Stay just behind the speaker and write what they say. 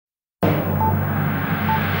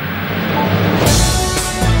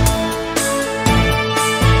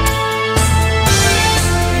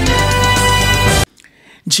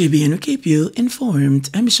JBNN will keep you informed.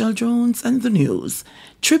 I'm Michelle Jones and the news.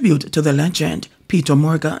 Tribute to the legend, Peter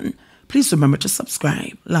Morgan. Please remember to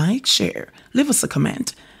subscribe, like, share, leave us a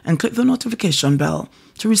comment, and click the notification bell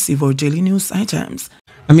to receive our daily news items.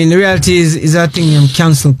 I mean, the reality is that thing in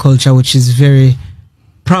cancel culture, which is very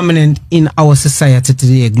prominent in our society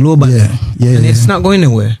today, globally. And it's not going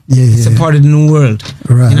anywhere. It's a part of the new world.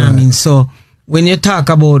 Right, you know what I mean? So when you talk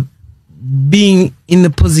about being in the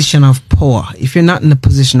position of power, if you're not in the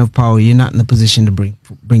position of power, you're not in the position to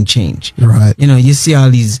bring change. Right. You know, you see all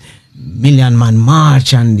these million-man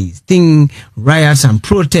march and these riots and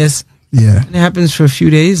protests. Yeah. And it happens for a few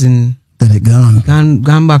days and then it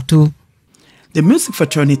gone back to. The music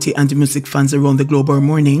fraternity and the music fans around the globe are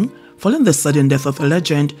mourning following the sudden death of the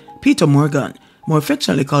legend Peter Morgan, more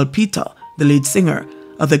affectionately called Peter, the lead singer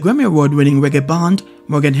of the Grammy Award-winning reggae band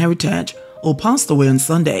Morgan Heritage, who passed away on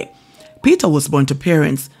Sunday. Peter was born to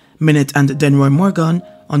parents Minette and Denroy Morgan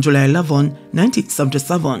on July 11,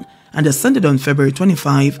 1977, and ascended on February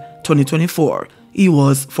 25, 2024. He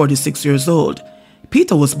was 46 years old.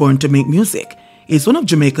 Peter was born to make music. He is one of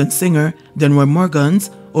Jamaican singer Denroy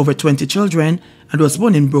Morgan's over 20 children and was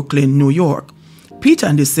born in Brooklyn, New York. Peter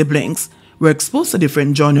and his siblings were exposed to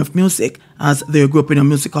different genres of music as they grew up in a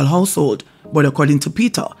musical household, but according to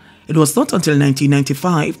Peter, it was not until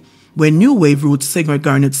 1995 when new wave roots singer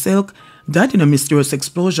Garnet Silk died in a mysterious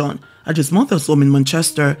explosion at his mother's home in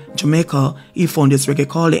Manchester, Jamaica. He found his reggae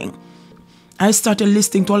calling. I started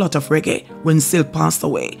listening to a lot of reggae when Silk passed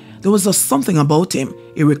away. There was just something about him,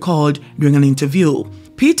 he recalled during an interview.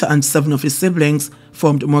 Peter and 7 of his siblings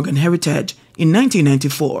formed Morgan Heritage in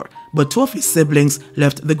 1994, but 2 of his siblings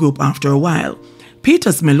left the group after a while.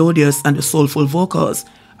 Peter's melodious and soulful vocals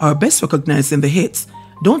are best recognized in the hits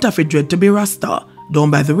Don't Have It Dread to Be Rasta,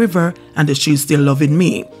 Down by the River, and She's Still Loving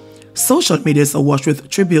Me. Social media is awash with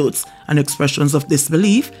tributes and expressions of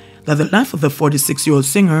disbelief that the life of the 46-year-old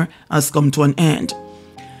singer has come to an end.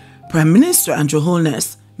 Prime Minister Andrew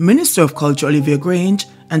Holness, Minister of Culture Olivia Grange,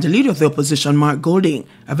 and the leader of the opposition Mark Golding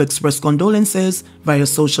have expressed condolences via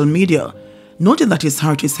social media, noting that his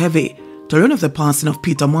heart is heavy to learn of the passing of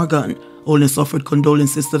Peter Morgan. Holness offered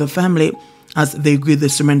condolences to the family as they grieve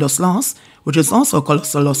this tremendous loss, which is also a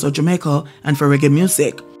colossal loss for Jamaica and for reggae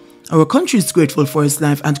music. Our country is grateful for his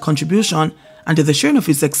life and contribution and to the sharing of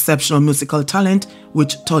his exceptional musical talent,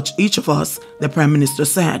 which touched each of us, the Prime Minister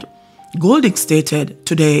said. Golding stated,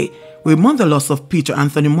 "Today, we mourn the loss of Peter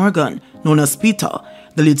Anthony Morgan, known as Peter,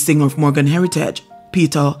 the lead singer of Morgan Heritage.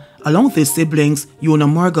 Peter, along with his siblings, Yona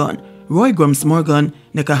Morgan, Roy Grams Morgan,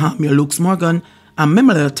 Nekahamia Lukes Morgan, and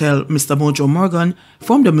Memalatel Mr. Mojo Morgan,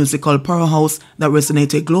 formed a musical powerhouse that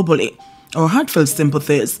resonated globally. Our heartfelt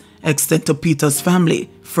sympathies extend to Peter's family,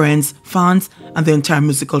 friends, fans, and the entire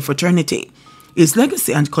musical fraternity. His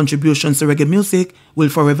legacy and contributions to reggae music will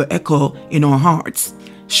forever echo in our hearts."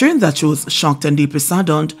 Sharing that she was shocked and deeply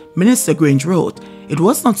saddened, Minister Grange wrote, "It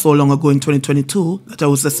was not so long ago in 2022 that I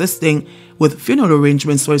was assisting with funeral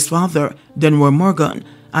arrangements for his father, Denroy Morgan,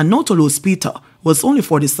 and now to lose Peter, who was only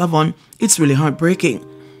 47, it's really heartbreaking."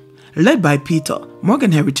 Led by Peter,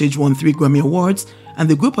 Morgan Heritage won 3 Grammy Awards, and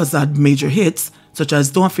the group has had major hits such as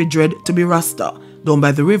Don't Have It Dread to Be Rasta, Down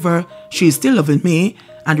by the River, She's Still Loving Me,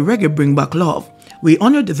 and Reggae Bring Back Love. We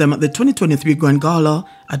honored them at the 2023 Grand Gala,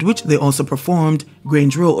 at which they also performed,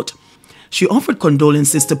 Grange wrote. She offered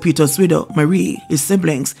condolences to Peter's widow, Marie, his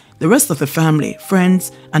siblings, the rest of the family,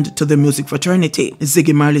 friends, and to the music fraternity.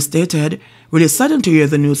 Ziggy Marley stated, "Really saddened to hear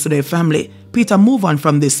the news to their family. Peter, move on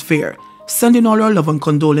from this fear. Sending all our love and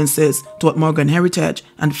condolences to Morgan Heritage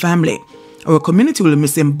and family. Our community will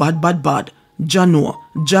miss him bad. Jano,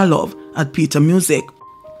 Jalove at Peter Music."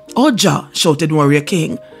 "Oja," shouted Warrior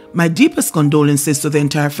King, "my deepest condolences to the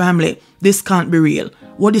entire family. This can't be real.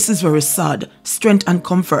 Well, this is very sad. Strength and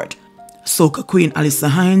comfort." Soca Queen Alyssa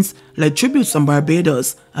Hines led tributes from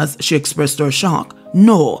Barbados as she expressed her shock.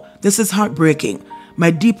 "No, this is heartbreaking.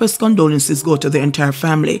 My deepest condolences go to the entire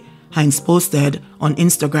family," Hines posted on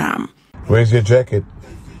Instagram. "Where's your jacket?"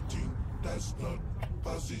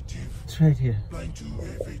 It's right here.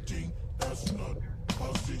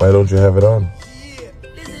 Why don't you have it on?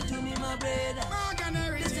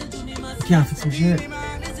 You can't fit some shit.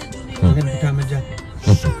 I'm gonna put on my jacket.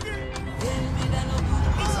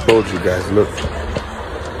 Told you guys, look. What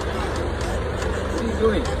are you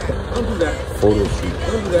doing? Don't do that. Photo shoot.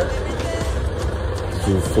 Don't do that.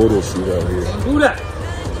 Do a photo shoot out here. Don't do that.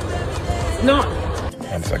 No.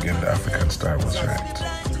 Once again, the African star was right.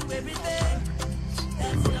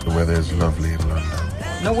 Look, the weather is lovely in London.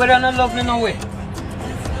 No weather, not lovely, no way.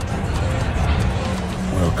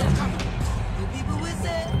 Welcome.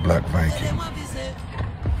 The Black Viking.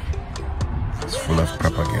 It's full of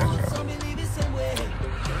propaganda.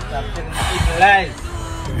 Stop telling people lies.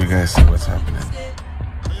 You guys see what's happening?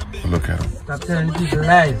 Look at them. Stop telling people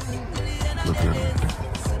lies. Look at them.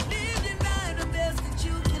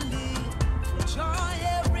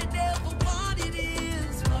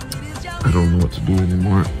 I don't know what to do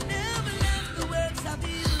anymore.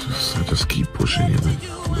 I just keep pushing in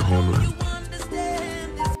the homeland.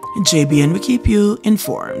 JBN will keep you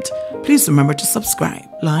informed. Please remember to subscribe,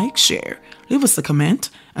 like, share, leave us a comment,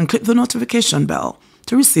 and click the notification bell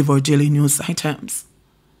to receive our daily news items.